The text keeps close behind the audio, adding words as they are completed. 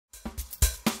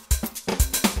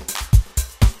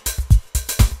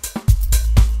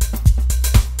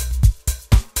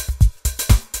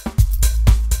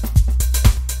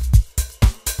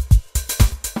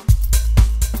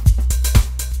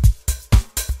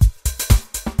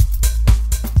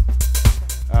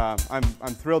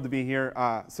I'm thrilled to be here.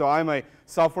 So I'm a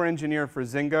software engineer for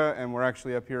Zynga, and we're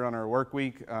actually up here on our work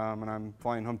week, and I'm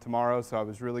flying home tomorrow, so I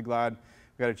was really glad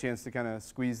we got a chance to kind of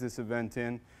squeeze this event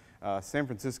in. San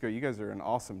Francisco, you guys are an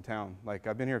awesome town. Like,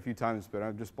 I've been here a few times, but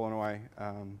I'm just blown away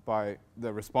by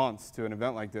the response to an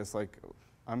event like this. Like,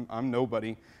 I'm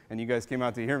nobody, and you guys came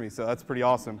out to hear me, so that's pretty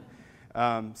awesome.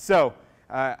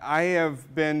 I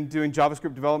have been doing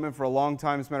JavaScript development for a long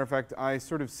time. As a matter of fact, I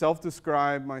sort of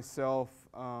self-describe myself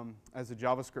as a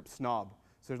JavaScript snob.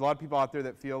 So there's a lot of people out there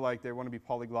that feel like they want to be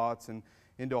polyglots and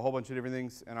into a whole bunch of different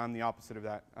things, and I'm the opposite of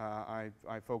that.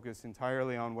 I focus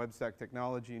entirely on web stack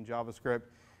technology and JavaScript,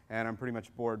 and I'm pretty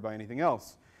much bored by anything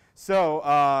else. So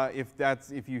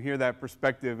if you hear that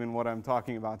perspective in what I'm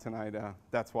talking about tonight,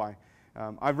 that's why.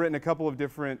 I've written a couple of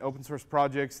different open source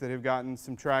projects that have gotten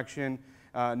some traction.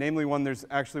 Namely, there's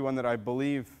actually one that I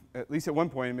believe, at least at one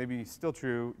point, and maybe still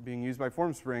true, being used by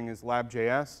FormSpring is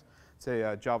lab.js. It's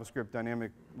a JavaScript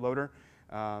dynamic loader.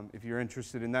 If you're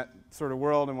interested in that sort of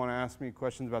world and want to ask me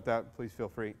questions about that, please feel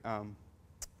free.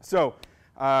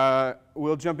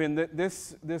 We'll jump in.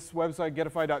 This website,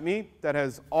 getify.me, that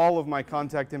has all of my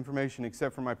contact information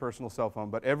except for my personal cell phone.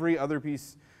 But every other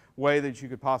way that you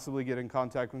could possibly get in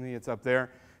contact with me, it's up there.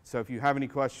 So if you have any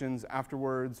questions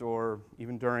afterwards or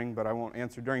even during, but I won't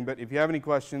answer during, but if you have any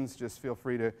questions, just feel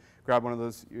free to grab one of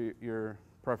those, your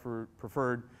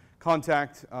preferred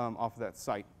contact off of that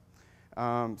site.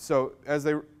 So as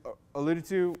I alluded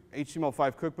to,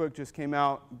 HTML5 Cookbook just came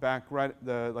out back right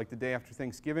the day after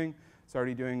Thanksgiving. It's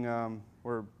already doing,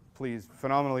 we're pleased,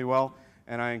 phenomenally well.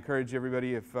 And I encourage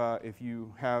everybody, if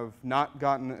you have not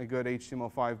gotten a good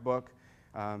HTML5 book,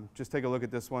 just take a look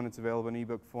at this one. It's available in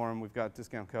ebook form. We've got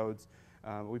discount codes.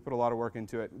 We put a lot of work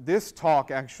into it. This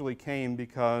talk actually came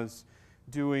because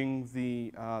doing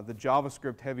the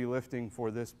JavaScript heavy lifting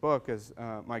for this book, as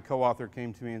my co-author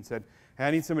came to me and said, hey,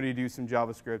 I need somebody to do some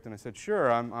JavaScript. And I said,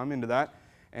 sure, I'm into that.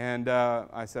 And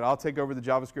I said, I'll take over the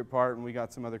JavaScript part. And we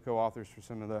got some other co-authors for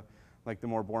some of the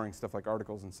more boring stuff like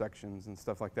articles and sections and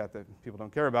stuff like that people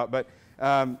don't care about. But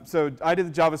so I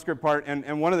did the JavaScript part,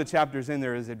 and one of the chapters in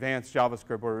there is advanced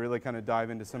JavaScript, where we really kind of dive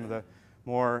into some of the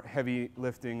more heavy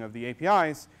lifting of the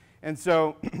APIs. And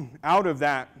so out of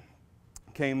that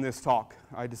came this talk.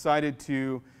 I decided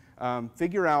to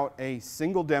figure out a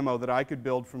single demo that I could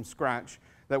build from scratch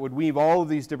that would weave all of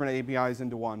these different APIs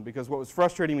into one. Because what was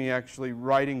frustrating me actually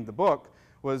writing the book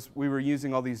was we were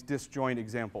using all these disjoint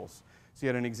examples. So you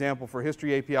had an example for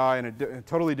history API and a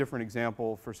totally different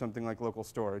example for something like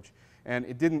localStorage. And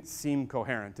it didn't seem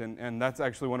coherent. And that's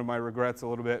actually one of my regrets a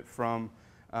little bit from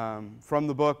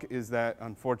the book, is that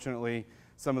unfortunately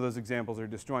some of those examples are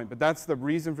disjoint. But that's the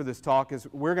reason for this talk, is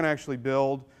we're going to actually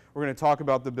we're going to talk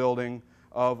about the building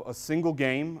of a single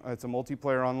game. It's a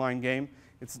multiplayer online game.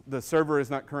 The server is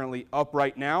not currently up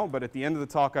right now, but at the end of the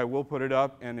talk I will put it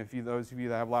up. And those of you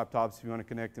that have laptops, if you want to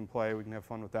connect and play, we can have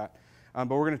fun with that. But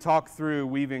we're going to talk through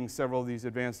weaving several of these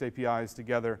advanced APIs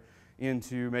together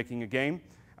into making a game.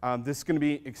 This is going to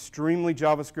be extremely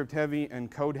JavaScript heavy and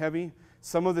code heavy.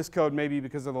 Some of this code, maybe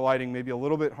because of the lighting, may be a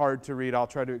little bit hard to read. I'll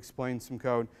try to explain some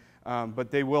code.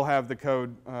 But they will have the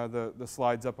code, the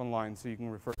slides up online, so you can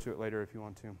refer to it later if you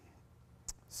want to.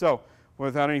 So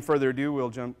without any further ado, we'll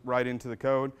jump right into the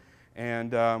code.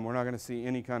 And we're not going to see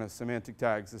any kind of semantic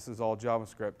tags. This is all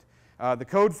JavaScript. The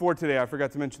code for today, I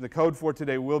forgot to mention, the code for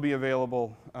today will be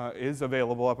available, is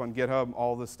available up on GitHub,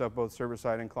 all this stuff, both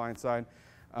server-side and client-side.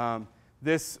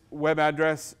 This web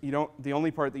address, the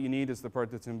only part that you need is the part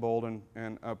that's in bold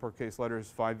and uppercase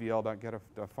letters,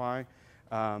 5vl.getify.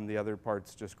 The other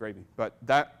part's just gravy. But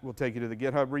that will take you to the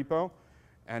GitHub repo.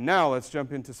 And now let's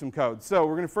jump into some code. So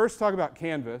we're going to first talk about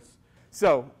Canvas.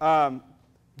 So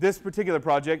this particular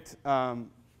project,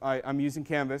 I'm using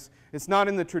Canvas. It's not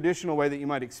in the traditional way that you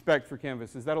might expect for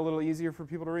Canvas. Is that a little easier for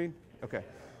people to read? OK,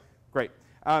 great.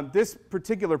 This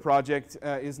particular project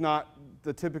is not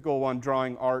the typical one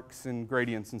drawing arcs and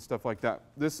gradients and stuff like that.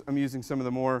 I'm using some of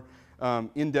the more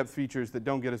in-depth features that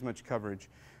don't get as much coverage,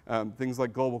 things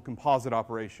like global composite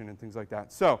operation and things like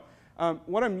that. So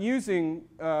what I'm using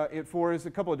it for is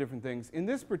a couple of different things. In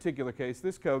this particular case,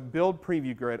 this code, build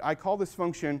preview grid, I call this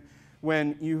function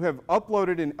when you have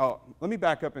uploaded let me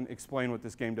back up and explain what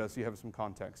this game does so you have some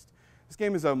context. This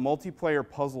game is a multiplayer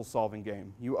puzzle solving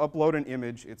game. You upload an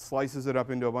image, it slices it up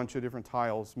into a bunch of different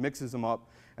tiles, mixes them up,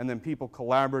 and then people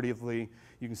collaboratively,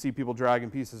 you can see people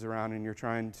dragging pieces around, and you're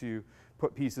trying to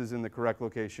put pieces in the correct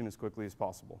location as quickly as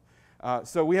possible.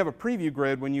 So we have a preview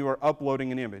grid when you are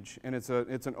uploading an image, and it's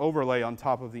an overlay on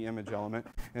top of the image element,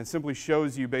 and it simply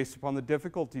shows you, based upon the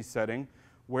difficulty setting,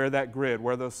 where that grid,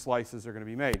 where those slices are going to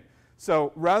be made.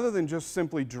 So rather than just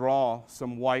simply draw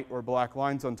some white or black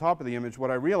lines on top of the image,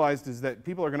 what I realized is that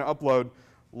people are going to upload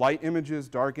light images,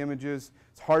 dark images.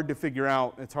 It's hard to figure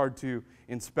out. It's hard to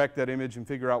inspect that image and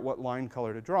figure out what line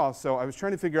color to draw. So I was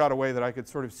trying to figure out a way that I could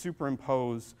sort of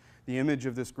superimpose the image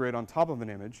of this grid on top of an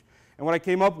image. And what I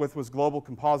came up with was global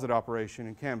composite operation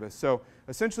in Canvas. So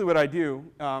essentially what I do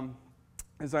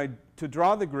is to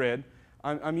draw the grid,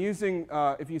 I'm using,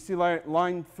 if you see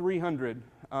line 300,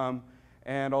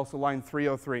 and also line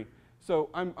 303. So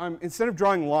instead of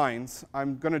drawing lines,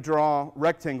 I'm going to draw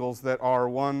rectangles that are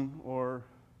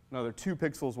 2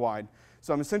 pixels wide.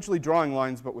 So I'm essentially drawing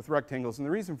lines but with rectangles. And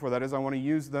the reason for that is I want to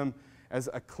use them as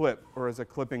a clip, or as a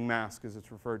clipping mask as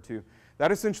it's referred to.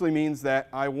 That essentially means that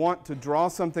I want to draw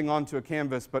something onto a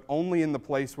canvas but only in the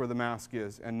place where the mask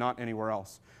is and not anywhere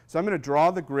else. So I'm going to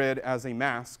draw the grid as a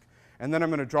mask, and then I'm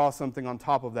going to draw something on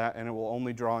top of that, and it will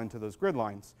only draw into those grid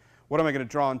lines. What am I going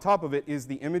to draw on top of it is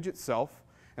the image itself,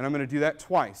 and I'm going to do that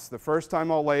twice. The first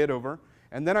time I'll lay it over,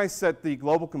 and then I set the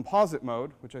global composite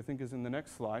mode, which I think is in the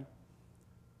next slide.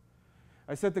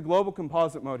 I set the global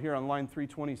composite mode here on line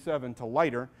 327 to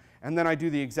lighter, and then I do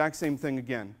the exact same thing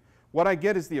again. What I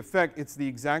get is the effect, it's the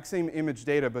exact same image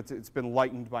data, but it's been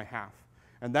lightened by half.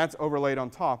 And that's overlaid on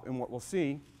top, and what we'll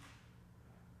see,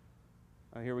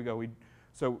 here we go.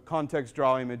 So context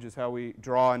draw image is how we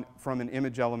draw from an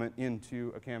image element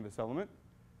into a canvas element.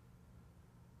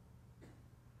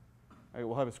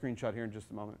 We'll have a screenshot here in just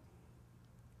a moment.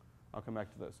 I'll come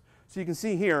back to those. So you can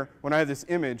see here, when I have this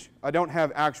image, I don't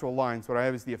have actual lines. What I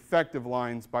have is the effect of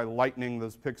lines by lightening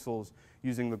those pixels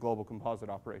using the global composite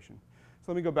operation.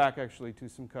 So let me go back actually to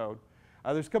some code.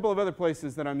 There's a couple of other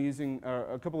places that I'm using,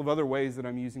 a couple of other ways that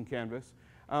I'm using Canvas.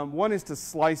 One is to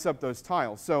slice up those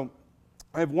tiles. So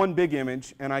I have one big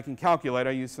image, and I can calculate.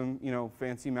 I use some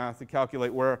fancy math to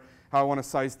calculate how I want to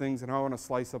size things and how I want to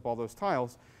slice up all those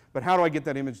tiles. But how do I get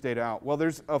that image data out? Well,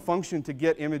 there's a function to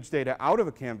get image data out of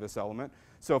a canvas element.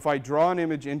 So if I draw an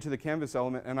image into the canvas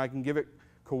element, and I can give it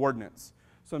coordinates.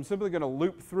 So I'm simply going to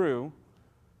loop through.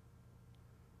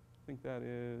 I think that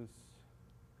is.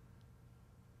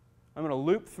 I'm going to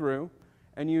loop through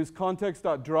and use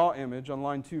context.drawImage on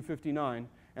line 259.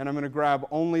 And I'm going to grab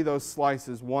only those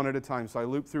slices one at a time. So I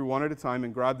loop through one at a time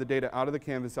and grab the data out of the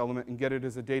canvas element and get it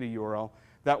as a data URL.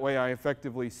 That way I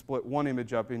effectively split one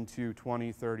image up into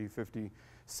 20, 30, 50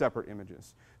 separate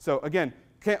images. So again,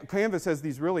 Canvas has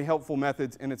these really helpful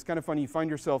methods, and it's kind of funny. You find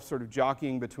yourself sort of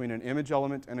jockeying between an image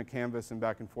element and a canvas and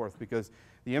back and forth, because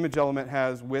the image element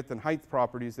has width and height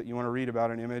properties that you want to read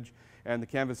about an image, and the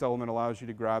canvas element allows you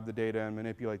to grab the data and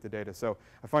manipulate the data. So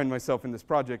I find myself in this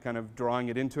project kind of drawing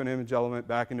it into an image element,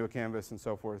 back into a canvas, and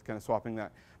so forth, kind of swapping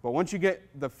that. But once you get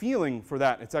the feeling for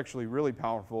that, it's actually really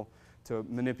powerful to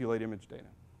manipulate image data.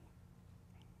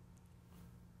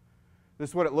 This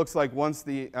is what it looks like once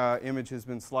the image has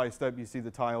been sliced up. You see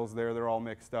the tiles there, they're all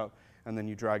mixed up, and then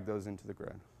you drag those into the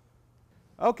grid.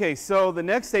 Okay, so the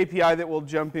next API that we'll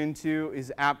jump into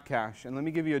is appCache. And let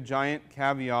me give you a giant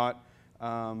caveat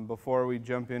before we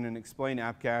jump in and explain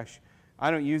appCache. I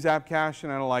don't use appCache,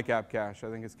 and I don't like appCache. I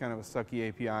think it's kind of a sucky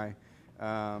API.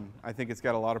 I think it's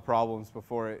got a lot of problems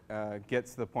before it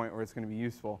gets to the point where it's going to be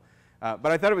useful.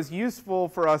 But I thought it was useful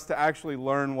for us to actually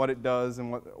learn what it does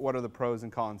and what are the pros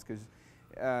and cons, because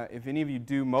if any of you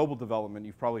do mobile development,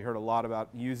 you've probably heard a lot about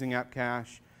using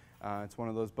appCache. It's one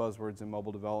of those buzzwords in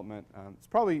mobile development. It's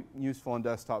probably useful in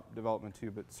desktop development too,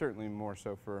 but certainly more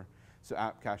so for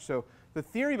appCache. So the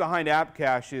theory behind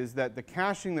appCache is that the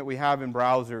caching that we have in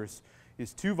browsers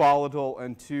is too volatile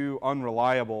and too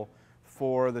unreliable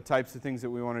for the types of things that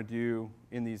we want to do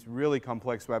in these really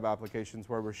complex web applications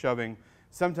where we're shoving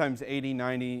sometimes 80,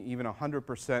 90, even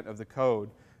 100% of the code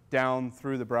down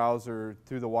through the browser,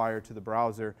 through the wire to the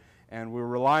browser. And we're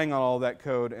relying on all that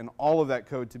code and all of that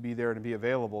code to be there and to be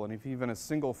available. And if even a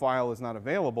single file is not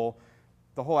available,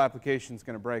 the whole application is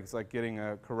going to break. It's like getting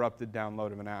a corrupted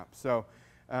download of an app. So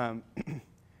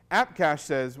appCache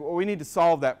says, well, we need to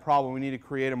solve that problem. We need to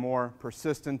create a more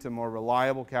persistent and more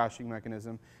reliable caching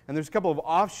mechanism. And there's a couple of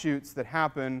offshoots that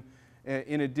happen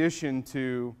in addition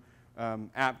to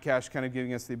appCache kind of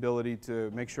giving us the ability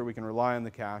to make sure we can rely on the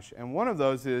cache. And one of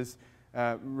those is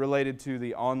related to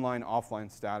the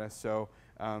online-offline status. So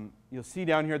you'll see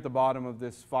down here at the bottom of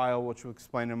this file, which we'll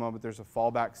explain in a moment, there's a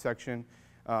fallback section.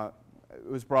 It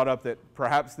was brought up that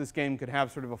perhaps this game could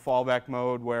have sort of a fallback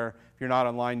mode where if you're not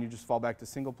online, you just fall back to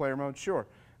single-player mode. Sure.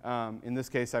 In this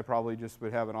case, I probably just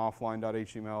would have an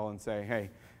offline.html and say,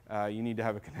 hey, you need to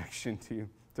have a connection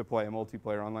to play a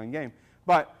multiplayer online game.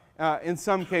 But in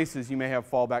some cases, you may have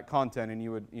fallback content, and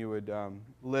you would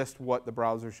list what the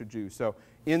browser should do. So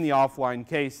in the offline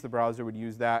case, the browser would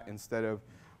use that instead of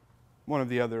one of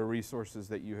the other resources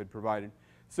that you had provided.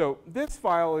 So this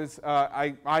file is,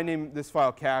 I named this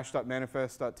file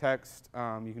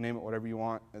cache.manifest.txt. You can name it whatever you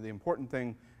want. The important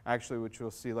thing, actually, which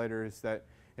we'll see later, is that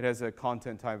it has a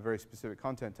content type, very specific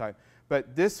content type.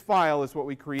 But this file is what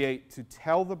we create to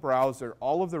tell the browser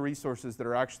all of the resources that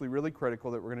are actually really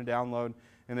critical that we're going to download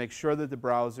and make sure that the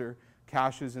browser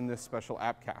caches in this special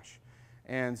app cache.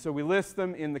 And so we list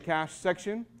them in the cache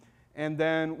section. And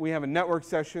then we have a network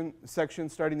section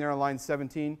starting there on line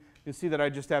 17. You'll see that I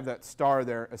just have that star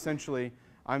there. Essentially,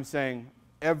 I'm saying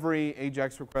every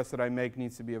AJAX request that I make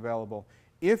needs to be available.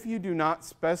 If you do not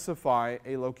specify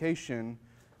a location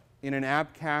in an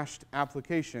app cached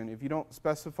application, if you don't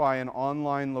specify an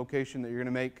online location that you're going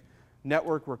to make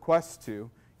network requests to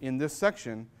in this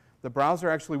section, the browser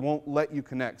actually won't let you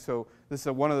connect. So this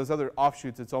is one of those other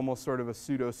offshoots. It's almost sort of a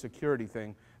pseudo security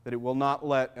thing, that it will not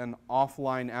let an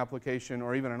offline application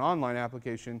or even an online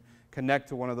application connect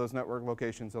to one of those network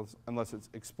locations unless it's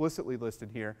explicitly listed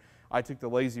here. I took the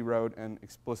lazy road and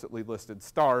explicitly listed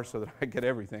star so that I get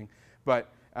everything.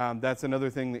 But that's another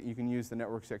thing that you can use the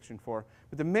network section for.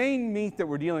 But the main meat that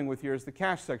we're dealing with here is the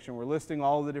cache section. We're listing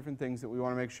all of the different things that we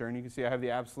want to make sure. And you can see I have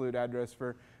the absolute address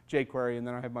for jQuery, and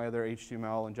then I have my other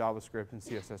HTML and JavaScript and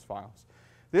CSS files.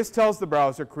 This tells the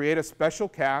browser, create a special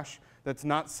cache that's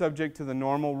not subject to the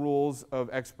normal rules of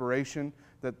expiration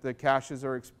that the caches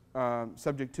are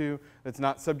subject to. That's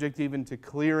not subject even to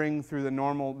clearing through the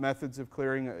normal methods of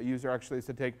clearing. A user actually has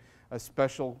to take a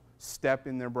special step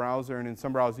in their browser, and in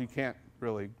some browsers you can't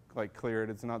really clear it.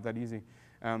 It's not that easy.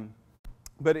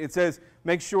 But it says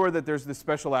make sure that there's this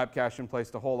special app cache in place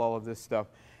to hold all of this stuff.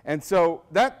 And so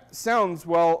that sounds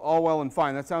all well and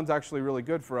fine. That sounds actually really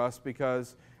good for us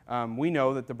because we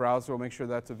know that the browser will make sure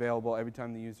that's available every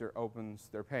time the user opens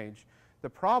their page. The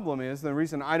problem is, the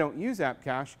reason I don't use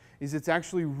appCache is it's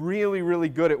actually really, really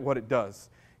good at what it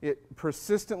does. It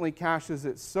persistently caches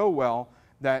it so well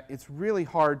that it's really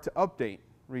hard to update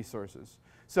resources.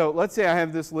 So let's say I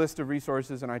have this list of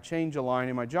resources and I change a line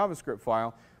in my JavaScript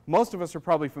file. Most of us are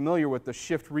probably familiar with the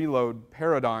shift reload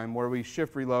paradigm where we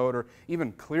shift reload or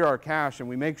even clear our cache and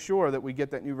we make sure that we get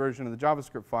that new version of the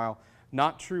JavaScript file.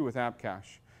 Not true with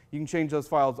appCache. You can change those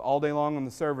files all day long on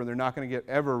the server. They're not going to get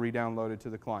ever re-downloaded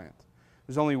to the client.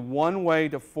 There's only one way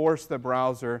to force the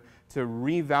browser to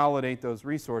revalidate those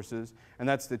resources, and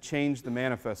that's to change the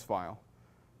manifest file.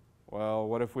 Well,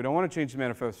 what if we don't want to change the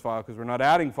manifest file because we're not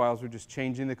adding files, we're just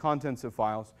changing the contents of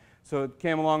files? So it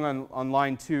came along on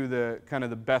line 2, the kind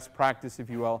of the best practice, if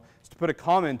you will, is to put a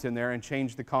comment in there and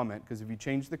change the comment, because if you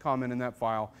change the comment in that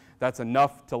file, that's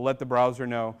enough to let the browser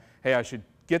know, hey, I should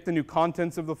get the new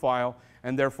contents of the file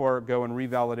and therefore go and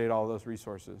revalidate all those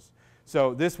resources.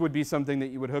 So this would be something that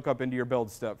you would hook up into your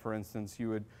build step, for instance. You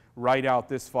would write out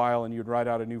this file and you'd write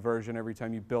out a new version every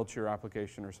time you built your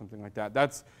application or something like that.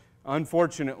 That's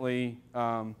unfortunately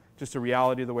just a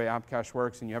reality of the way appCache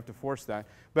works, and you have to force that.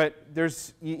 But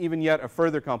there's even yet a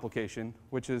further complication,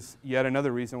 which is yet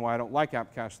another reason why I don't like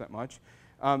appCache that much.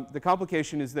 The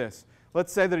complication is this.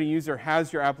 Let's say that a user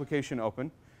has your application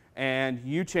open and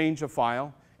you change a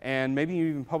file, and maybe you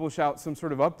even publish out some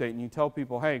sort of update and you tell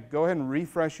people, hey, go ahead and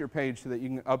refresh your page so that you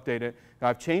can update it.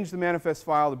 I've changed the manifest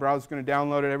file, the browser's going to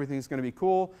download it, everything's going to be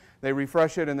cool. They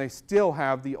refresh it and they still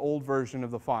have the old version of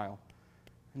the file.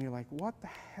 And you're like, what the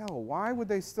hell? Why would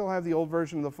they still have the old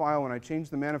version of the file when I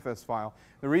changed the manifest file?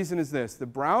 The reason is this. The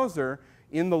browser,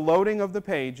 in the loading of the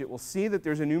page, it will see that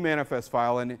there's a new manifest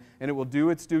file, and it will do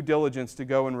its due diligence to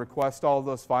go and request all of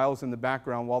those files in the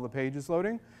background while the page is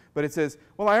loading. But it says,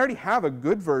 well, I already have a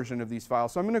good version of these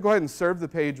files, so I'm going to go ahead and serve the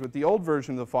page with the old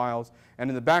version of the files, and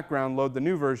in the background load the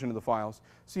new version of the files.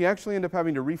 So you actually end up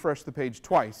having to refresh the page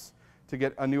twice to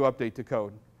get a new update to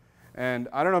code. And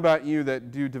I don't know about you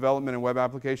that do development in web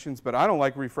applications, but I don't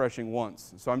like refreshing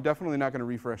once. So I'm definitely not going to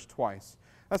refresh twice.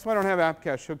 That's why I don't have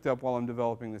appCache hooked up while I'm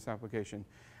developing this application.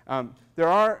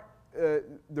 The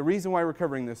reason why we're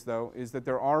covering this, though, is that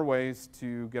there are ways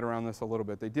to get around this a little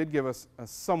bit. They did give us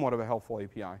somewhat of a helpful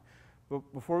API. But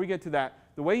before we get to that,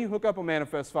 the way you hook up a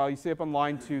manifest file, you see up on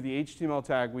line 2, the HTML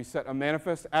tag, we set a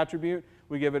manifest attribute.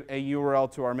 We give it a URL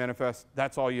to our manifest.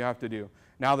 That's all you have to do.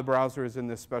 Now the browser is in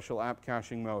this special app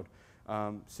caching mode.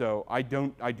 So I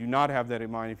do not have that in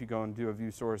mind. If you go and do a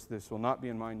view source, this will not be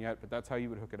in mind yet, but that's how you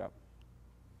would hook it up.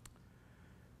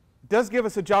 It does give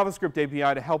us a JavaScript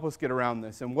API to help us get around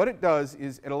this. And what it does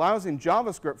is it allows in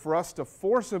JavaScript for us to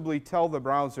forcibly tell the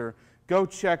browser, go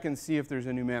check and see if there's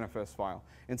a new manifest file.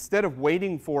 Instead of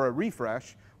waiting for a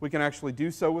refresh, we can actually do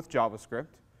so with JavaScript.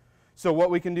 So what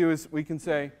we can do is we can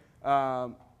say,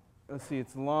 let's see,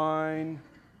 it's line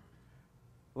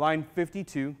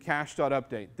 52,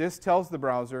 cache.update. This tells the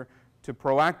browser, to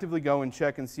proactively go and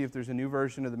check and see if there's a new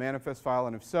version of the manifest file,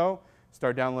 and if so,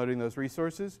 start downloading those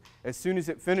resources. As soon as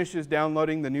it finishes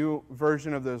downloading the new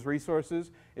version of those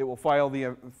resources, it will fire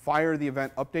the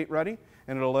event update ready,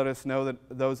 and it'll let us know that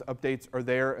those updates are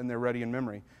there and they're ready in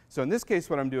memory. So in this case,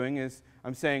 what I'm doing is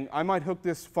I'm saying I might hook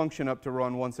this function up to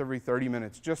run once every 30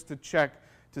 minutes just to check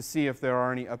to see if there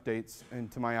are any updates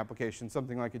into my application,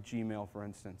 something like a Gmail, for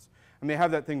instance. I may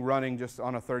have that thing running just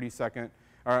on a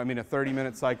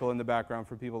 30-minute cycle in the background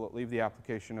for people that leave the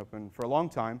application open for a long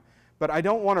time. But I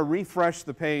don't want to refresh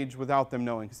the page without them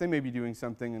knowing, because they may be doing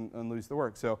something and lose the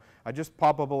work. So I just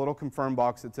pop up a little confirm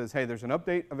box that says, hey, there's an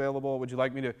update available. Would you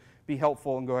like me to be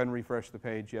helpful and go ahead and refresh the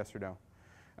page, yes or no?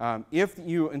 If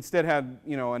you instead had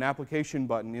an application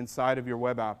button inside of your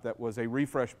web app that was a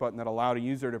refresh button that allowed a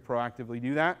user to proactively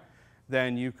do that,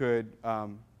 then you could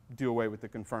do away with the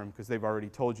confirm, because they've already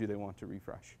told you they want to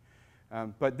refresh.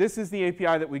 But this is the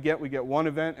API that we get. We get one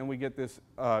event, and we get this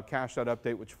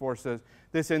cache.update, which forces.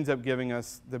 This ends up giving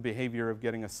us the behavior of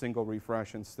getting a single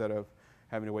refresh instead of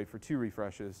having to wait for 2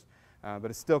 refreshes. But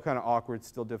it's still kind of awkward,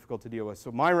 still difficult to deal with.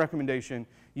 So my recommendation,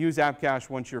 use appCache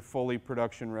once you're fully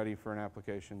production ready for an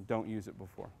application. Don't use it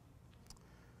before.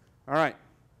 All right.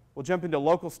 We'll jump into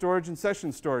local storage and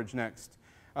session storage next.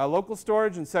 Local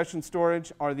storage and session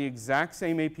storage are the exact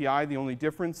same API. The only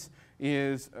difference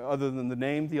is, other than the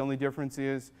name, the only difference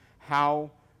is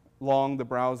how long the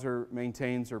browser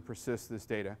maintains or persists this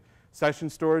data. Session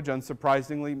storage,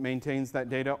 unsurprisingly, maintains that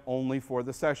data only for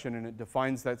the session, and it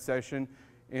defines that session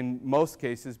in most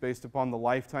cases based upon the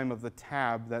lifetime of the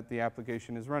tab that the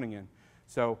application is running in.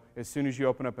 So as soon as you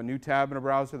open up a new tab in a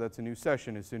browser, that's a new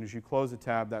session. As soon as you close a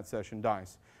tab, that session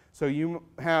dies. So you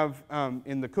have,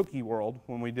 in the cookie world,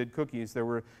 when we did cookies, there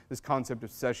were this concept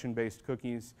of session-based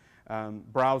cookies,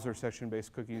 browser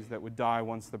session-based cookies that would die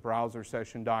once the browser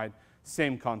session died.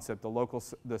 Same concept.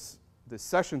 The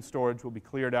session storage will be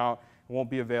cleared out and won't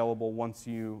be available once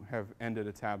you have ended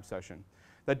a tab session.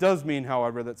 That does mean,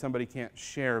 however, that somebody can't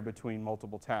share between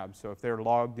multiple tabs. So if they're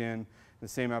logged in the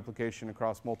same application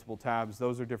across multiple tabs,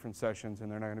 those are different sessions,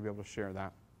 and they're not going to be able to share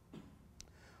that.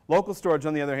 Local storage,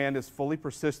 on the other hand, is fully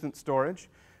persistent storage.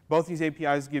 Both these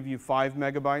APIs give you 5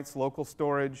 megabytes. Local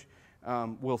storage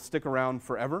will stick around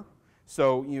forever.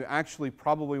 So you actually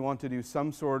probably want to do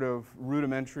some sort of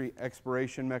rudimentary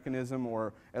expiration mechanism,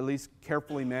 or at least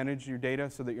carefully manage your data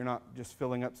so that you're not just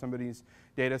filling up somebody's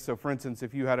data. So for instance,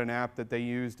 if you had an app that they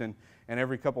used and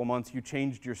every couple of months you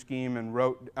changed your scheme and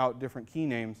wrote out different key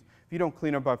names, if you don't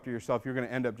clean up after yourself, you're going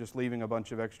to end up just leaving a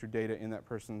bunch of extra data in that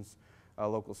person's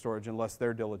local storage unless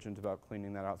they're diligent about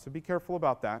cleaning that out. So be careful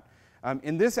about that.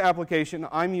 In this application,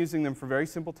 I'm using them for very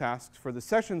simple tasks. For the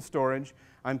session storage,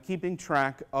 I'm keeping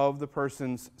track of the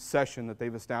person's session that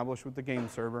they've established with the game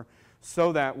server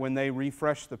so that when they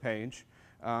refresh the page,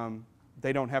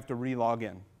 they don't have to re-log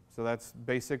in. So that's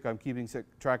basic. I'm keeping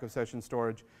track of session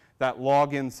storage. That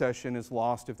login session is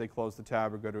lost if they close the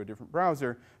tab or go to a different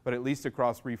browser, but at least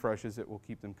across refreshes, it will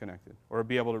keep them connected or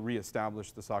be able to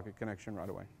reestablish the socket connection right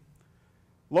away.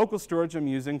 Local storage I'm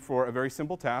using for a very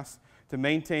simple task, to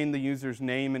maintain the user's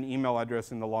name and email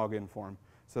address in the login form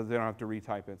so that they don't have to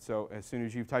retype it. So as soon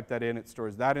as you've typed that in, it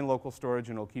stores that in local storage,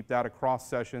 and it'll keep that across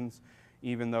sessions,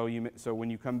 even though so when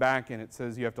you come back and it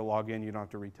says you have to log in, you don't have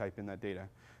to retype in that data.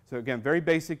 So again, very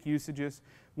basic usages.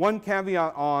 One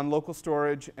caveat on local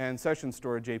storage and session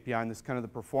storage API, and this is kind of the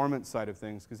performance side of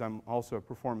things, because I'm also a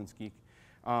performance geek.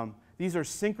 These are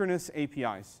synchronous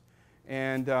APIs.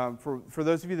 And for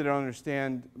those of you that don't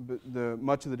understand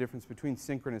much of the difference between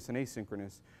synchronous and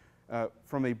asynchronous,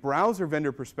 from a browser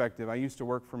vendor perspective, I used to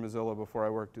work for Mozilla before I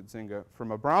worked at Zynga.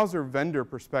 From a browser vendor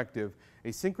perspective,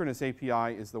 a synchronous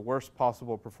API is the worst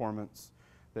possible performance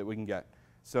that we can get.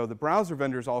 So the browser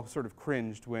vendors all sort of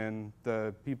cringed when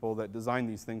the people that designed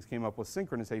these things came up with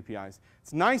synchronous APIs.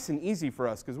 It's nice and easy for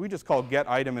us because we just call get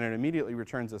item and it immediately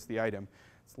returns us the item.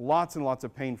 It's lots and lots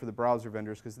of pain for the browser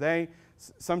vendors because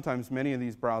sometimes many of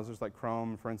these browsers like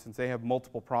Chrome, for instance, they have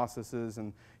multiple processes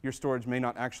and your storage may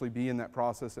not actually be in that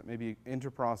process. It may be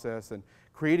inter-process, and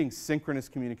creating synchronous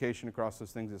communication across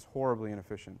those things is horribly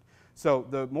inefficient. So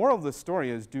the moral of the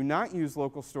story is do not use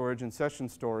local storage and session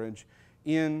storage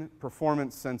in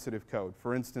performance-sensitive code.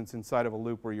 For instance, inside of a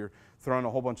loop where you're throwing a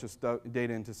whole bunch of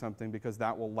data into something, because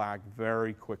that will lag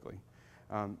very quickly.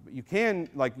 You can,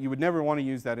 you would never want to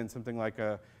use that in something like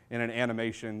in an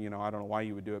animation. I don't know why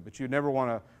you would do it, but you'd never want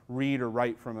to read or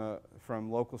write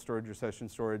from local storage or session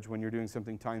storage when you're doing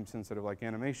something time-sensitive like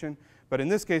animation. But in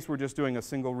this case, we're just doing a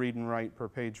single read and write per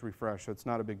page refresh, so it's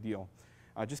not a big deal.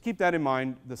 Just keep that in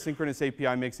mind. The synchronous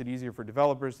API makes it easier for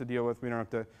developers to deal with. We don't have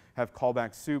to have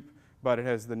callback soup, but it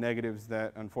has the negatives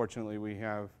that, unfortunately, we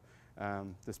have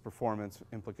this performance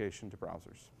implication to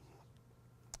browsers.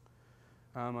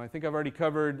 I think I've already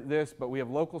covered this, but we have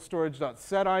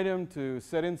localStorage.setItem to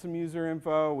set in some user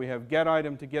info. We have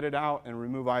getItem to get it out and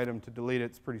removeItem to delete it.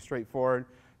 It's pretty straightforward.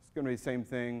 It's going to be the same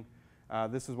thing.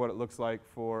 This is what it looks like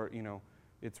for,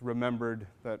 it's remembered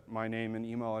that my name and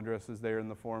email address is there in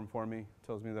the form for me. It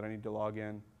tells me that I need to log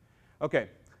in. Okay,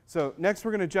 so next we're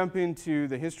going to jump into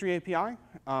the History API.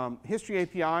 History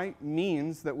API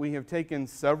means that we have taken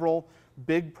several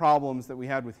big problems that we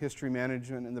had with history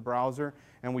management in the browser,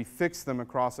 and we fixed them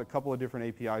across a couple of different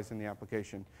APIs in the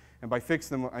application. And by fix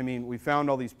them, I mean we found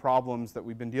all these problems that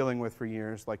we've been dealing with for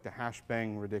years, like the hash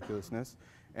bang ridiculousness,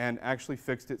 and actually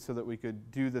fixed it so that we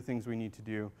could do the things we need to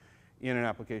do in an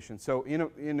application. So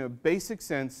in a basic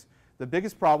sense, the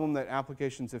biggest problem that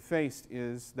applications have faced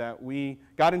is that we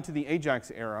got into the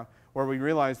AJAX era where we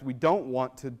realized we don't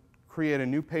want to create a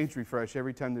new page refresh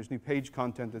every time there's new page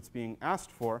content that's being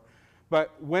asked for.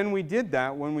 But when we did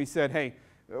that, when we said, hey,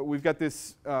 we've got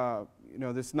this,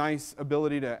 this nice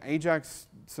ability to AJAX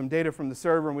some data from the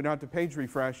server and we don't have to page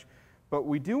refresh, but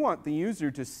we do want the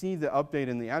user to see the update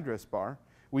in the address bar.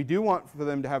 We do want for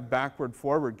them to have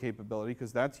backward-forward capability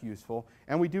because that's useful.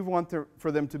 And we do want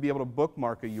for them to be able to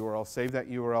bookmark a URL, save that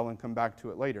URL, and come back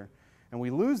to it later. And we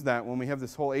lose that when we have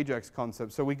this whole AJAX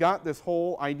concept. So we got this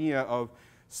whole idea of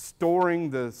storing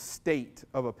the state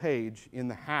of a page in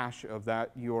the hash of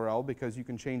that URL because you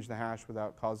can change the hash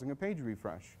without causing a page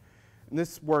refresh. And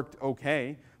this worked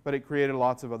okay, but it created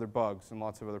lots of other bugs and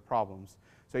lots of other problems.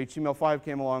 So HTML5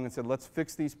 came along and said, let's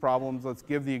fix these problems. Let's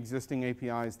give the existing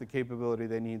APIs the capability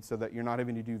they need so that you're not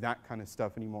having to do that kind of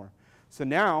stuff anymore. So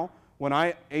now, when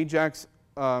I AJAX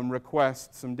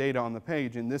request some data on the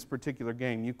page in this particular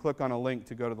game, you click on a link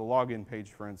to go to the login page,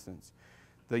 for instance.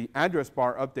 The address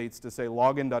bar updates to say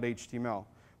login.html,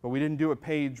 but we didn't do a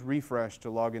page refresh to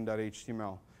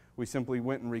login.html. We simply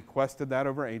went and requested that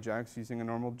over AJAX using a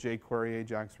normal jQuery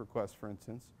AJAX request, for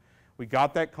instance. We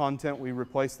got that content, we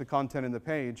replaced the content in the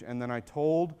page, and then I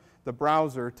told the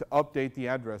browser to update the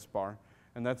address bar,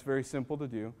 and that's very simple to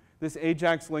do. This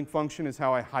AJAX link function is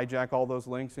how I hijack all those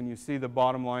links, and you see the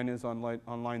bottom line is on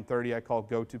line 30, I call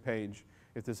go to page,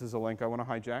 if this is a link I want to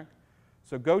hijack.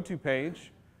 So go to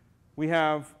page. We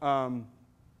have,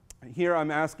 here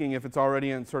I'm asking if it's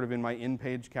already sort of in my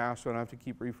in-page cache, so I don't have to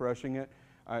keep refreshing it.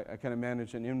 I kind of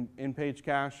manage an in-page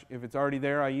cache. If it's already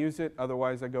there, I use it.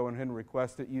 Otherwise, I go ahead and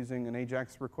request it using an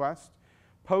AJAX request.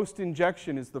 Post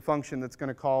injection is the function that's going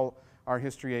to call our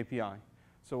history API.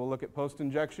 So we'll look at post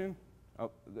injection.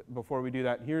 Before we do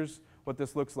that, here's what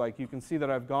this looks like. You can see that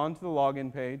I've gone to the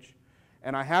login page,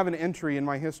 and I have an entry in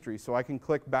my history, so I can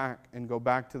click back and go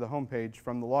back to the home page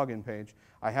from the login page.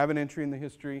 I have an entry in the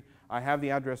history. I have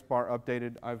the address bar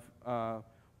updated. I've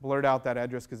blurred out that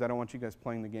address because I don't want you guys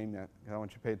playing the game yet. I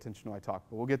want you to pay attention when I talk,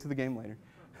 but we'll get to the game later.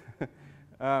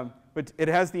 But it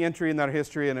has the entry in that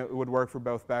history, and it would work for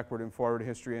both backward and forward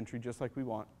history entry just like we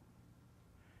want.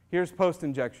 Here's post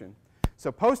injection.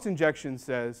 So post injection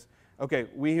says, okay,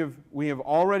 we have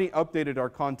already updated our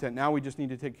content. Now we just need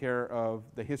to take care of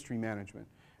the history management.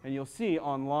 And you'll see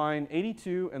on line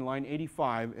 82 and line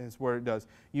 85 is where it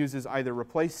uses either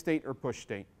replace state or push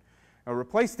state. Now,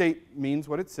 replace state means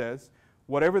what it says.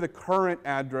 Whatever the current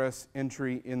address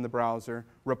entry in the browser,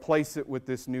 replace it with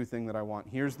this new thing that I want.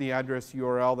 Here's the address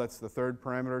URL. That's the third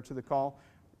parameter to the call.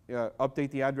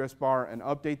 Update the address bar and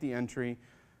update the entry,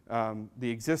 the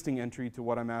existing entry to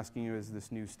what I'm asking you is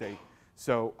this new state.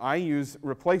 So I use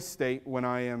replace state when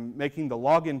I am making the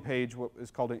login page what is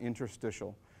called an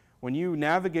interstitial. When you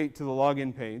navigate to the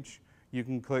login page, you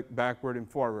can click backward and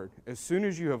forward. As soon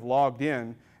as you have logged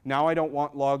in, now I don't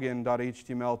want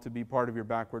login.html to be part of your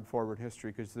backward-forward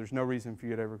history because there's no reason for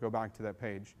you to ever go back to that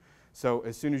page. So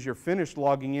as soon as you're finished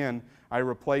logging in, I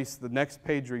replace the next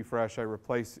page refresh, I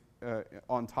replace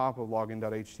on top of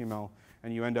login.html,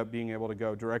 and you end up being able to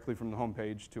go directly from the home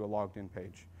page to a logged-in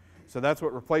page. So that's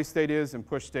what replace state is, and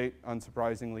push state,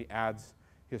 unsurprisingly, adds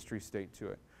history state to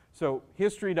it. So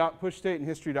history.pushState and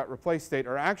history.replaceState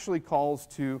are actually calls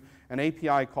to an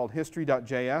API called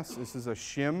history.js. This is a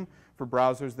shim for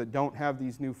browsers that don't have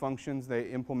these new functions. They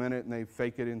implement it and they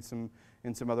fake it in some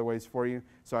other ways for you.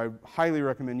 So I highly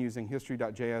recommend using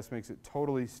history.js. Makes it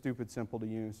totally stupid simple to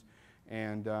use.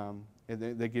 And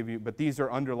they give you, but these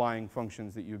are underlying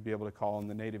functions that you'd be able to call in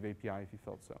the native API if you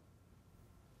felt so.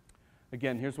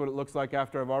 Again, here's what it looks like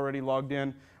after I've already logged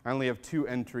in. I only have 2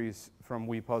 entries from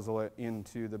WePuzzle in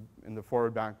the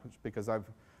forward back because I've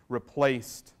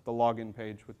replaced the login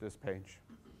page with this page.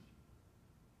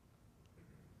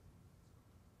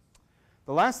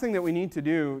 The last thing that we need to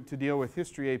do to deal with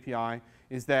History API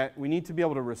is that we need to be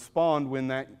able to respond when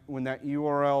that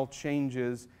URL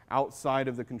changes outside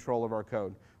of the control of our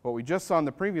code. What we just saw in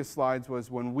the previous slides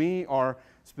was when we are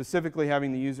specifically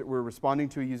having the user, we're responding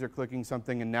to a user clicking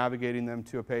something and navigating them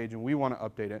to a page and we want to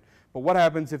update it. But what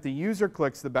happens if the user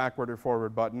clicks the backward or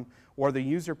forward button, or the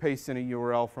user pastes in a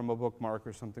URL from a bookmark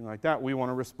or something like that? We want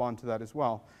to respond to that as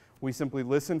well. We simply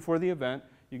listen for the event.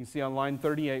 You can see on line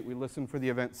 38, we listen for the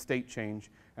event state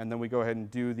change, and then we go ahead and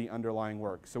do the underlying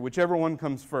work. So whichever one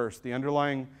comes first, the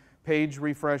underlying page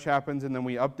refresh happens and then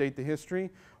we update the history,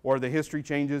 or the history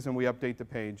changes and we update the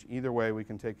page. Either way, we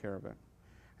can take care of it.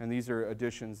 And these are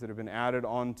additions that have been added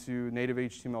onto native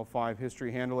HTML5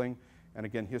 history handling, and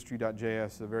again,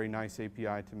 history.js is a very nice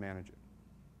API to manage it.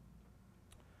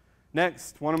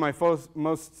 Next, one of my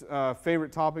most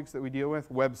favorite topics that we deal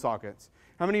with, WebSockets.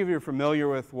 How many of you are familiar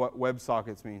with what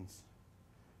WebSockets means?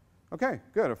 Okay,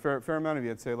 good. A fair amount of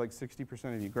you. I'd say like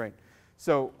 60% of you. Great.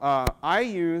 So I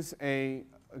use a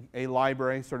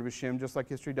library, sort of a shim, just like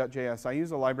history.js. I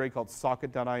use a library called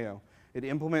socket.io. It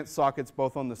implements sockets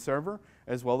both on the server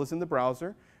as well as in the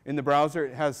browser. In the browser,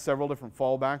 it has several different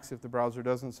fallbacks if the browser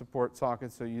doesn't support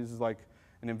sockets. So it uses like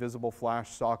an invisible flash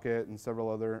socket and several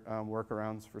other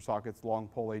workarounds for sockets, long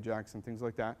pole Ajax and things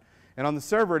like that. And on the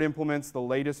server, it implements the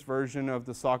latest version of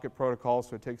the socket protocol,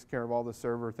 so it takes care of all the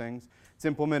server things. It's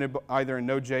implemented either in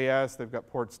Node.js, they've got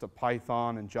ports to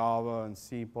Python and Java and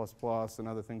C++ and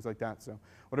other things like that. So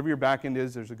whatever your backend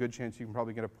is, there's a good chance you can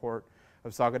probably get a port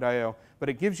of socket.io. But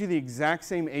it gives you the exact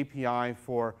same API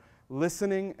for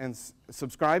listening and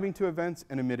subscribing to events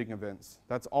and emitting events.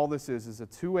 That's all this is a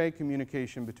two-way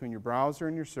communication between your browser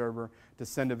and your server to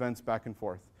send events back and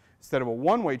forth. Instead of a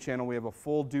one-way channel, we have a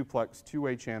full duplex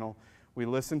two-way channel. We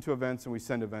listen to events and we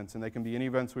send events, and they can be any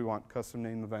events we want, custom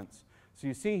name events. So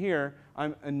you see here,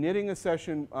 I'm initting a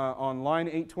session on line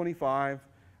 825.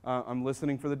 I'm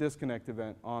listening for the disconnect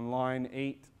event. On line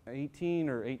 818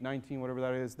 or 819, whatever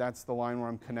that is, that's the line where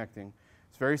I'm connecting.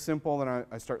 It's very simple. Then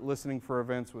I start listening for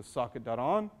events with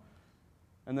socket.on.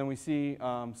 And then we see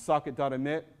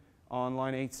socket.emit. On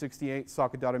line 868,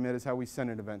 socket.emit is how we send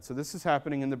an event. So this is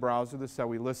happening in the browser. This is how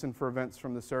we listen for events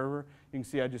from the server. You can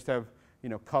see I just have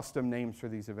custom names for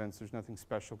these events. There's nothing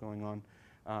special going on.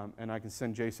 And I can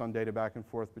send JSON data back and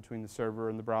forth between the server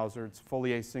and the browser. It's fully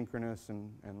asynchronous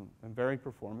and very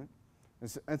performant.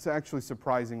 It's actually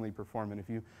surprisingly performant. If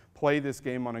you play this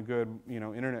game on a good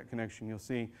internet connection, you'll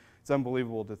see it's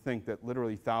unbelievable to think that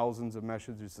literally thousands of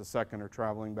messages a second are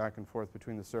traveling back and forth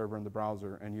between the server and the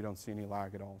browser, and you don't see any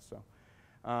lag at all.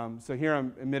 So here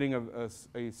I'm emitting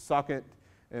a socket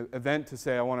event to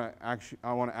say I want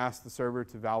to ask the server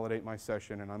to validate my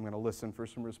session, and I'm going to listen for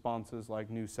some responses like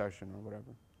new session or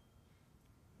whatever.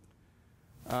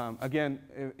 Again,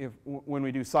 when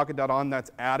we do socket.on, that's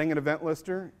adding an event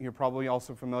listener. You're probably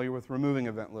also familiar with removing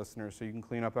event listeners, so you can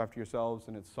clean up after yourselves,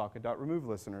 and it's socket.remove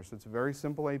listener. So it's a very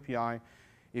simple API.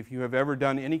 If you have ever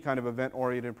done any kind of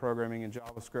event-oriented programming in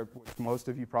JavaScript, which most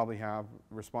of you probably have,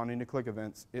 responding to click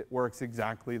events, it works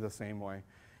exactly the same way.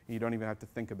 You don't even have to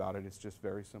think about it. It's just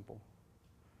very simple.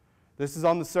 This is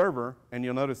on the server, and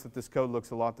you'll notice that this code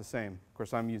looks a lot the same. Of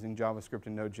course, I'm using JavaScript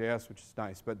and Node.js, which is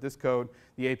nice, but this code,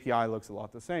 the API looks a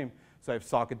lot the same. So I have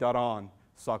socket.on,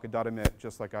 socket.emit,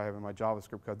 just like I have in my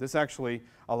JavaScript code. This actually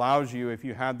allows you, if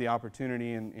you had the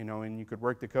opportunity and you could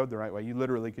work the code the right way, you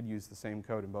literally could use the same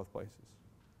code in both places.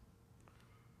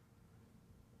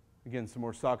 Again, some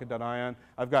more socket.ion.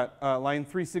 I've got line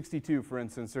 362, for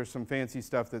instance. There's some fancy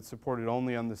stuff that's supported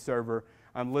only on the server.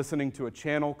 I'm listening to a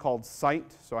channel called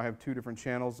site, so I have two different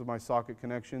channels of my socket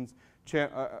connections.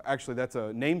 Actually, that's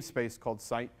a namespace called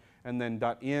site, and then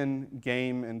 .in,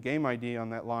 game, and game ID on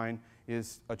that line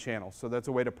is a channel. So that's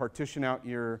a way to partition out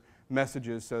your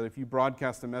messages, so if you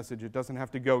broadcast a message, it doesn't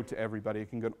have to go to everybody. It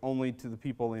can go only to the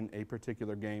people in a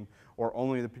particular game, or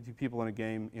only the people in a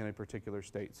game in a particular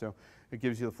state. So it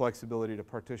gives you the flexibility to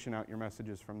partition out your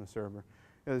messages from the server.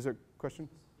 Yeah, is there a question?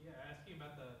 Yeah, asking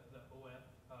about the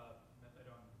OF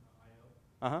method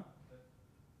on IO. So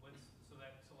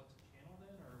that selects a channel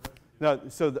then, or what does it do? No,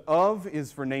 so the of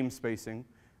is for namespacing,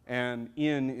 and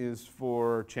in is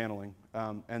for channeling.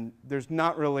 And there's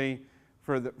not really,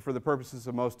 for the purposes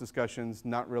of most discussions,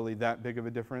 not really that big of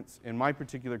a difference. In my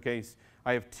particular case,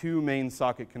 I have two main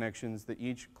socket connections that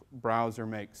each browser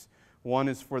makes. One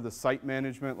is for the site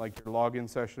management, like your login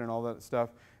session and all that stuff,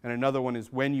 and another one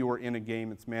is when you are in a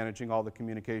game, it's managing all the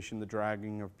communication, the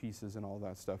dragging of pieces and all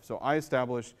that stuff. So I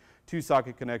established two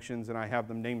socket connections, and I have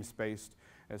them namespaced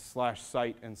as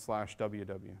 /site and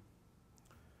 /ww.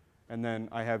 And then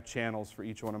I have channels for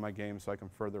each one of my games so I can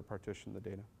further partition the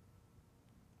data.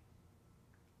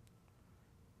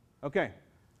 Okay,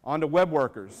 on to web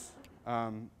workers.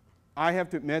 I have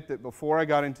to admit that before I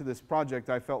got into this project,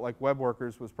 I felt like web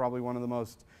workers was probably one of the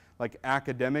most like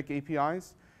academic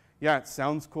APIs. Yeah, it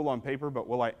sounds cool on paper, but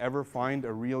will I ever find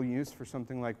a real use for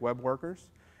something like web workers?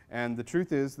 And the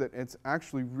truth is that it's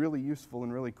actually really useful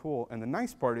and really cool. And the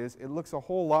nice part is it looks a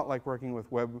whole lot like working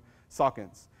with web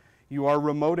sockets. You are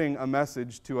remoting a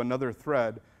message to another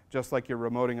thread just like you're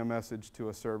remoting a message to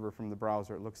a server from the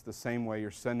browser. It looks the same way.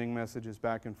 You're sending messages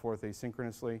back and forth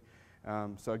asynchronously.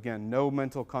 So again, no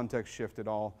mental context shift at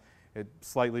all. It's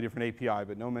slightly different API,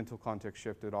 but no mental context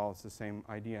shift at all. It's the same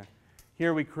idea.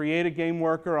 Here we create a game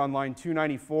worker on line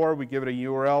 294. We give it a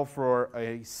URL for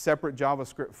a separate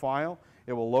JavaScript file.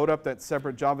 It will load up that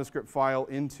separate JavaScript file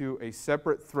into a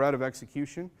separate thread of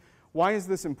execution. Why is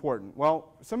this important?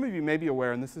 Well, some of you may be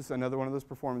aware, and this is another one of those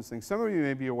performance things, some of you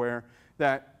may be aware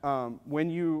that when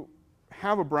you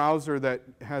have a browser that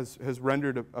has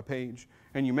rendered a page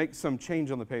and you make some change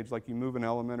on the page, like you move an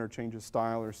element or change a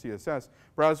style or CSS,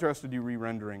 browser has to do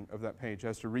re-rendering of that page. It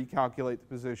has to recalculate the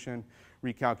position,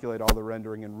 recalculate all the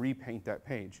rendering, and repaint that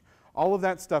page. All of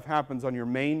that stuff happens on your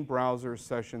main browser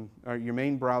session, or your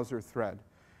main browser thread.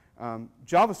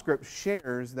 JavaScript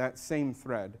shares that same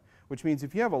thread, which means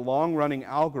if you have a long-running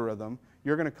algorithm,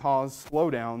 you're going to cause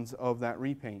slowdowns of that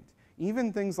repaint.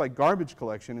 Even things like garbage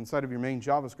collection inside of your main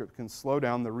JavaScript can slow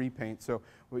down the repaint. So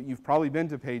you've probably been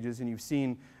to pages and you've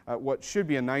seen what should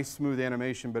be a nice smooth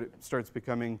animation, but it starts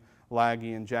becoming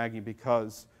laggy and jaggy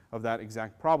because of that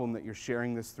exact problem that you're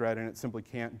sharing this thread and it simply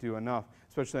can't do enough,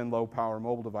 especially on low-power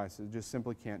mobile devices. It just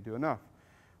simply can't do enough.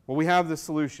 Well, we have this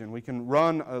solution. We can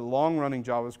run a long-running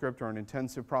JavaScript or an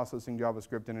intensive processing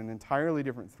JavaScript in an entirely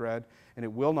different thread, and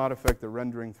it will not affect the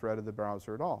rendering thread of the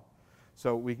browser at all.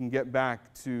 So we can get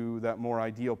back to that more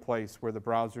ideal place where the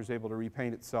browser is able to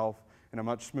repaint itself in a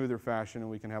much smoother fashion, and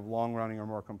we can have long-running or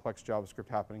more complex JavaScript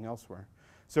happening elsewhere.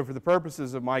 So for the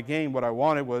purposes of my game, what I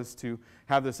wanted was to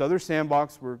have this other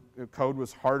sandbox where code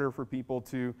was harder for people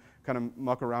to kind of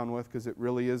muck around with, because it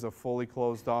really is a fully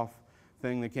closed-off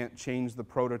thing. They can't change the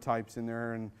prototypes in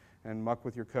there and muck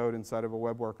with your code inside of a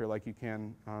web worker like you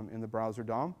can in the browser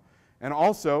DOM. And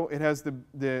also, it has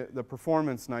the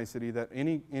performance nicety that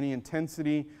any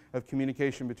intensity of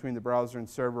communication between the browser and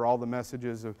server, all the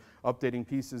messages of updating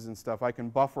pieces and stuff, I can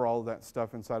buffer all of that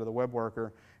stuff inside of the web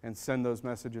worker and send those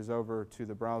messages over to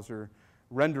the browser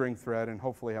rendering thread and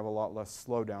hopefully have a lot less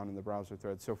slowdown in the browser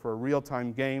thread. So for a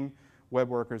real-time game, web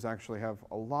workers actually have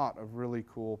a lot of really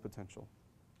cool potential.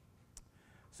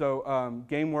 So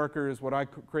game worker is what I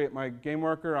create my game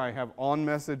worker. I have on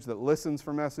message that listens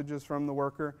for messages from the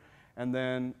worker. And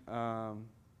then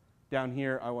down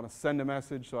here, I want to send a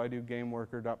message, so I do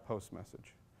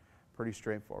gameworker.postMessage. Pretty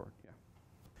straightforward, yeah.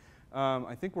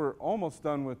 I think we're almost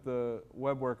done with the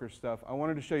web worker stuff. I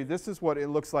wanted to show you, this is what it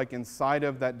looks like inside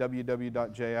of that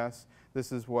www.js.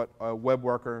 This is what a web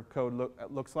worker code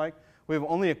looks like. We have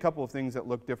only a couple of things that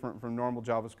look different from normal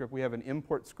JavaScript. We have an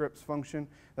import scripts function.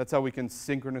 That's how we can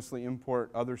synchronously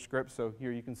import other scripts. So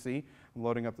here you can see I'm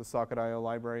loading up the socket.io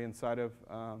library inside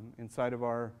of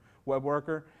our web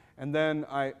worker. And then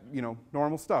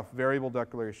normal stuff, variable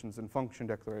declarations and function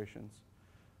declarations.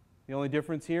 The only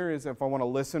difference here is if I want to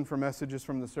listen for messages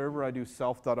from the server, I do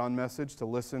self.onMessage to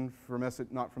listen for message,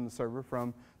 not from the server,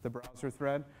 from the browser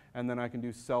thread. And then I can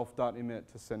do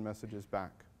self.emit to send messages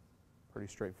back. Pretty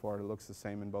straightforward. It looks the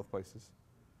same in both places.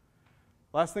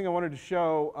 Last thing I wanted to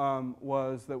show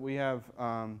was that we have,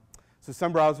 so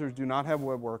some browsers do not have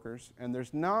web workers, and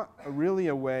there's not really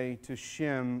a way to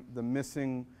shim the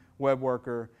missing web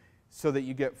worker so that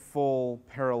you get full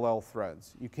parallel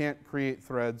threads. You can't create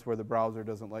threads where the browser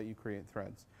doesn't let you create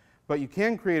threads. But you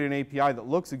can create an API that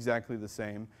looks exactly the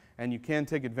same, and you can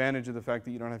take advantage of the fact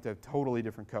that you don't have to have totally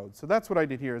different code. So that's what I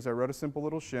did here, is I wrote a simple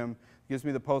little shim. It gives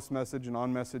me the post message and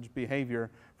on message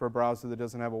behavior for a browser that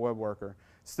doesn't have a web worker.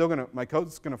 My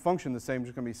code's going to function the same,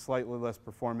 just going to be slightly less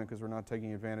performant because we're not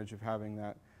taking advantage of having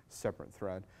that separate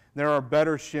thread. There are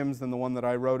better shims than the one that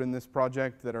I wrote in this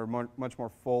project that are much more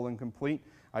full and complete.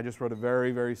 I just wrote a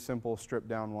very, very simple stripped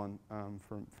down one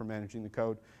for managing the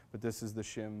code, but this is the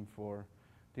shim for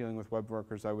dealing with web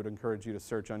workers. I would encourage you to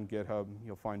search on GitHub.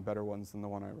 You'll find better ones than the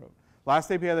one I wrote.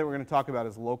 Last API that we're going to talk about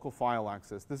is local file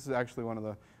access. This is actually one of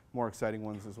the more exciting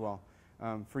ones as well.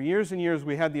 For years and years,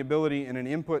 we had the ability in an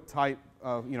input type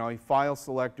of, a file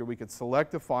selector, we could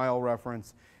select a file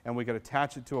reference and we could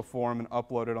attach it to a form and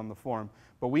upload it on the form.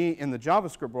 But we, in the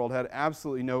JavaScript world, had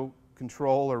absolutely no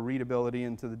control or readability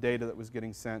into the data that was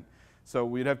getting sent. So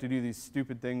we'd have to do these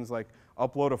stupid things like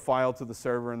upload a file to the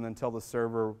server and then tell the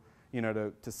server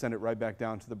to send it right back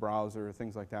down to the browser or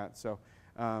things like that. So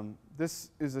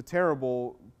This is a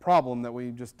terrible problem that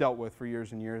we just dealt with for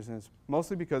years and years, and it's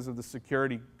mostly because of the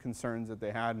security concerns that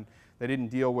they had, and they didn't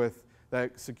deal with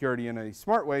that security in a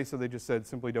smart way, so they just said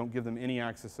simply don't give them any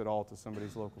access at all to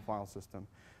somebody's local file system.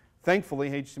 Thankfully,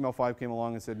 HTML5 came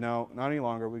along and said, no, not any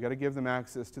longer. We've got to give them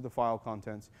access to the file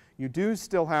contents. You do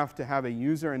still have to have a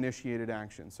user-initiated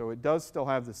action. So it does still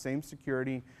have the same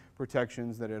security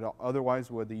protections that it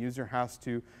otherwise would. The user has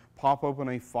to pop open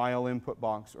a file input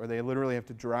box, or they literally have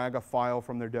to drag a file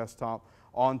from their desktop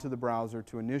onto the browser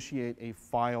to initiate a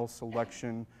file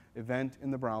selection event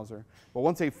in the browser. But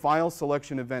once a file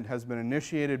selection event has been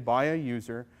initiated by a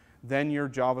user, then your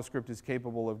JavaScript is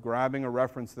capable of grabbing a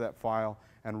reference to that file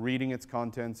and reading its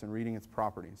contents and reading its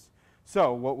properties.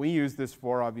 So what we use this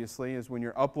for, obviously, is when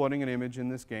you're uploading an image in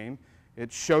this game,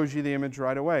 it shows you the image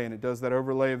right away, and it does that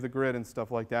overlay of the grid and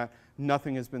stuff like that.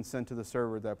 Nothing has been sent to the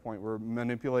server at that point. We're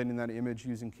manipulating that image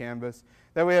using Canvas.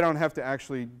 That way I don't have to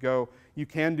actually go. You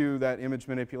can do that image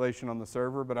manipulation on the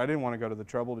server, but I didn't want to go to the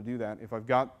trouble to do that. If I've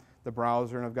got the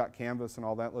browser and I've got Canvas and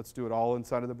all that, let's do it all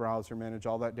inside of the browser, manage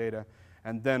all that data,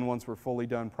 and then once we're fully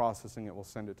done processing it, we'll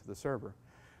send it to the server.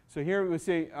 So here we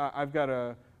see I've got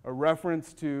a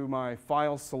reference to my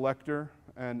file selector,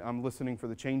 and I'm listening for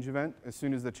the change event. As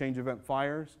soon as the change event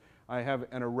fires, I have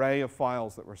an array of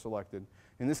files that were selected.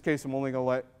 In this case, I'm only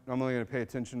going to pay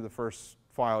attention to the first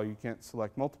file. You can't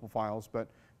select multiple files, but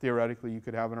theoretically you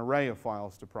could have an array of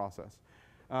files to process.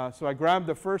 So I grab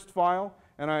the first file,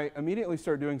 and I immediately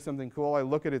start doing something cool. I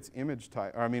look at its image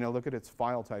type, I look at its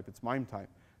file type, its MIME type.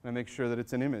 And I make sure that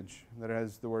it's an image, that it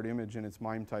has the word image in its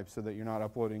MIME type so that you're not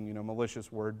uploading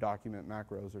malicious Word document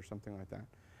macros or something like that.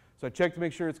 So I check to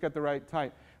make sure it's got the right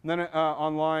type. And then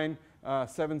on line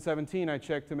 717, I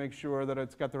check to make sure that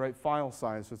it's got the right file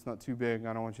size so it's not too big.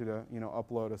 I don't want you to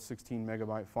upload a 16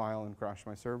 megabyte file and crash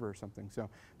my server or something. So I'm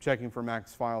checking for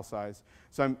max file size.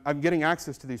 So I'm getting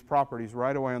access to these properties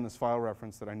right away on this file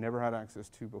reference that I never had access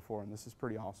to before, and this is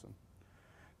pretty awesome.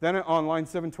 Then on line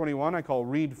 721, I call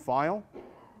read file.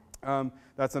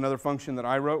 That's another function that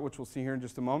I wrote, which we'll see here in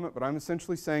just a moment. But I'm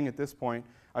essentially saying at this point,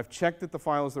 I've checked that the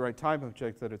file is the right type. I've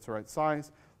checked that it's the right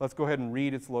size. Let's go ahead and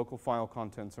read its local file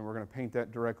contents. And we're going to paint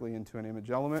that directly into an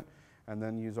image element and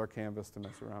then use our canvas to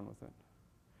mess around with it.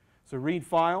 So read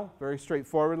file, very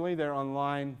straightforwardly. There on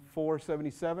line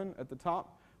 477 at the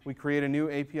top, we create a new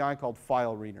API called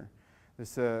File Reader.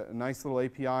 This is a nice little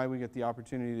API. We get the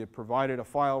opportunity to provide it a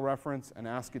file reference and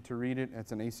ask it to read it.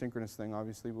 It's an asynchronous thing,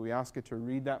 obviously, but we ask it to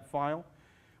read that file.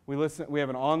 We have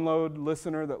an onload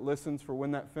listener that listens for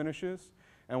when that finishes.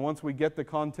 And once we get the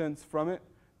contents from it,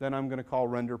 then I'm going to call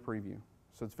render preview.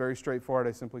 So it's very straightforward.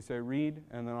 I simply say read,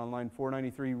 and then on line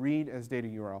 493, read as data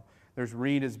URL. There's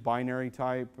read as binary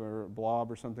type or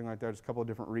blob or something like that. There's a couple of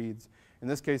different reads. In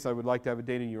this case, I would like to have a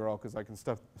data URL because I can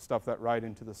stuff that right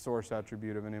into the source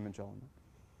attribute of an image element.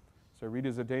 So read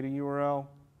as a data URL.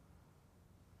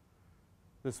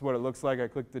 This is what it looks like. I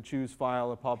click the choose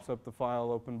file. It pops up the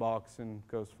file open box and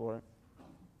goes for it.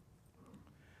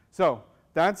 So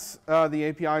that's the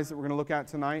APIs that we're going to look at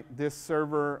tonight. This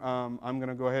server, I'm going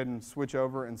to go ahead and switch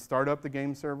over and start up the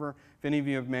game server. If any of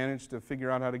you have managed to figure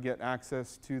out how to get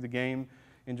access to the game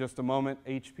in just a moment,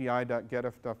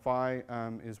 hpi.getf.fi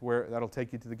is where that'll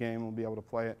take you to the game and we'll be able to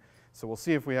play it. So we'll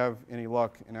see if we have any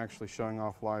luck in actually showing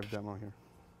off live demo here.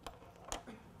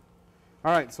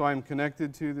 All right, so I'm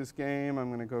connected to this game. I'm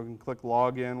going to go and click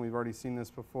login. We've already seen this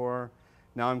before.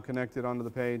 Now I'm connected onto the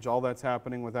page. All that's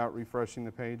happening without refreshing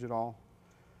the page at all.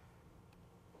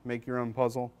 Make your own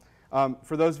puzzle.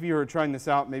 For those of you who are trying this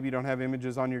out, maybe you don't have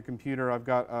images on your computer, I've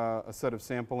got a set of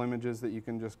sample images that you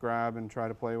can just grab and try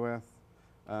to play with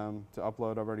to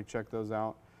upload. I've already checked those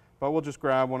out. But we'll just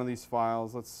grab one of these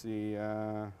files. Let's see.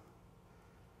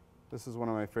 This is one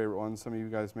of my favorite ones. Some of you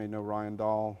guys may know Ryan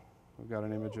Dahl. We've got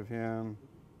an image of him.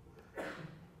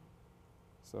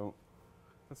 So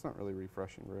that's not really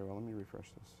refreshing very well. Let me refresh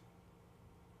this.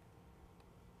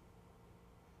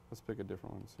 Let's pick a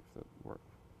different one and see if that works.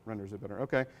 Renders it better.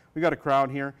 Okay, we got a crowd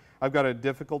here. I've got a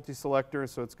difficulty selector,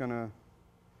 so it's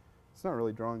not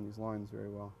really drawing these lines very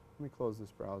well. Let me close this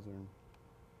browser.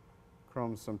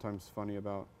 Chrome's sometimes funny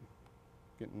about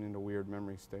getting into weird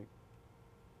memory state.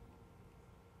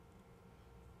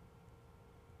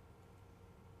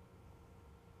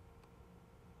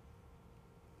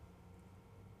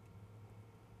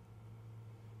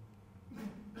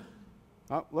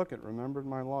 Oh, look, it remembered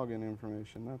my login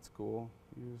information. That's cool.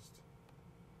 Used.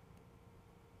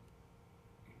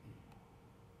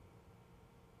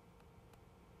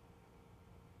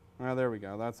 Ah, there we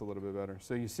go. That's a little bit better.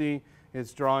 So you see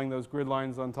it's drawing those grid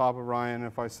lines on top of Ryan.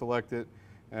 If I select it,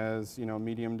 as, you know,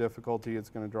 medium difficulty. It's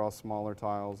going to draw smaller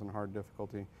tiles, and hard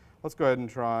difficulty. Let's go ahead and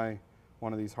try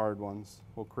one of these hard ones.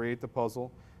 We'll create the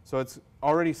puzzle. So it's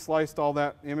already sliced all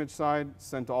that image side,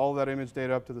 sent all that image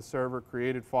data up to the server,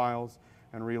 created files,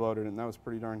 and reloaded it, and that was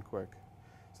pretty darn quick.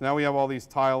 So now we have all these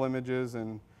tile images,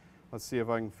 and let's see if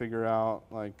I can figure out,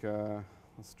 like,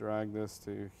 let's drag this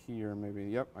to here maybe.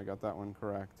 Yep, I got that one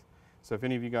correct. So if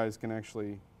any of you guys can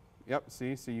actually, yep,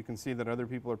 see? So you can see that other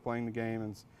people are playing the game,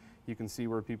 and you can see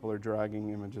where people are dragging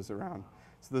images around.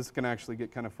 So this can actually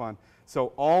get kind of fun.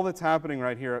 So all that's happening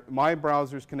right here, my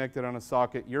browser's connected on a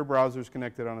socket, your browser's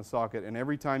connected on a socket, and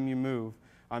every time you move,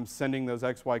 I'm sending those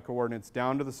XY coordinates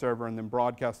down to the server and then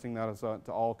broadcasting that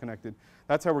to all connected.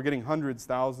 That's how we're getting hundreds,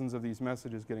 thousands of these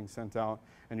messages getting sent out,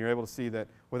 and you're able to see that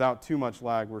without too much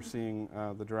lag, we're seeing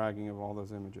the dragging of all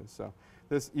those images. So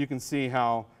this, you can see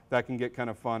how that can get kind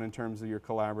of fun in terms of your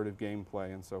collaborative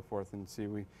gameplay and so forth. And see,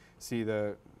 we see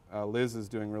the Liz is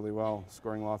doing really well,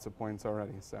 scoring lots of points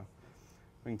already. So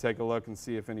we can take a look and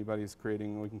see if anybody's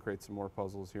creating. We can create some more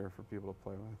puzzles here for people to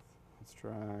play with. Let's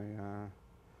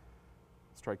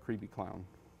try Creepy Clown.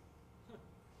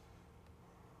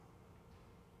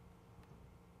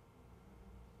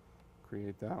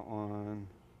 Create that one.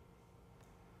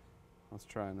 Let's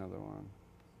try another one.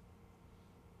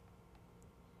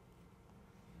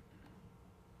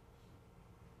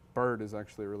 Bird is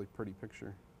actually a really pretty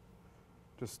picture.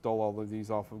 Just stole all of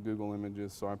these off of Google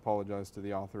Images, so I apologize to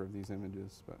the author of these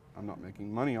images, but I'm not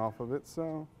making money off of it,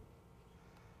 so.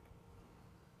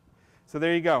 So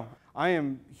there you go. I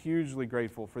am hugely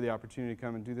grateful for the opportunity to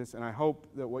come and do this, and I hope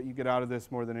that what you get out of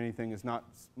this more than anything is not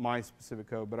my specific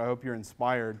code, but I hope you're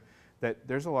inspired that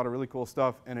there's a lot of really cool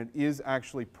stuff, and it is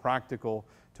actually practical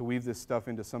to weave this stuff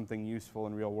into something useful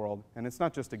in real world. And it's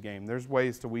not just a game. There's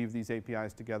ways to weave these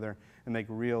APIs together and make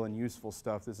real and useful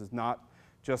stuff. This is not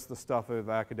just the stuff of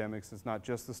academics. It's not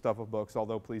just the stuff of books,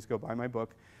 although please go buy my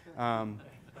book.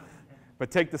 But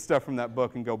take the stuff from that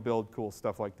book and go build cool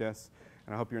stuff like this.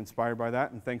 And I hope you're inspired by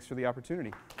that, and thanks for the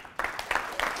opportunity.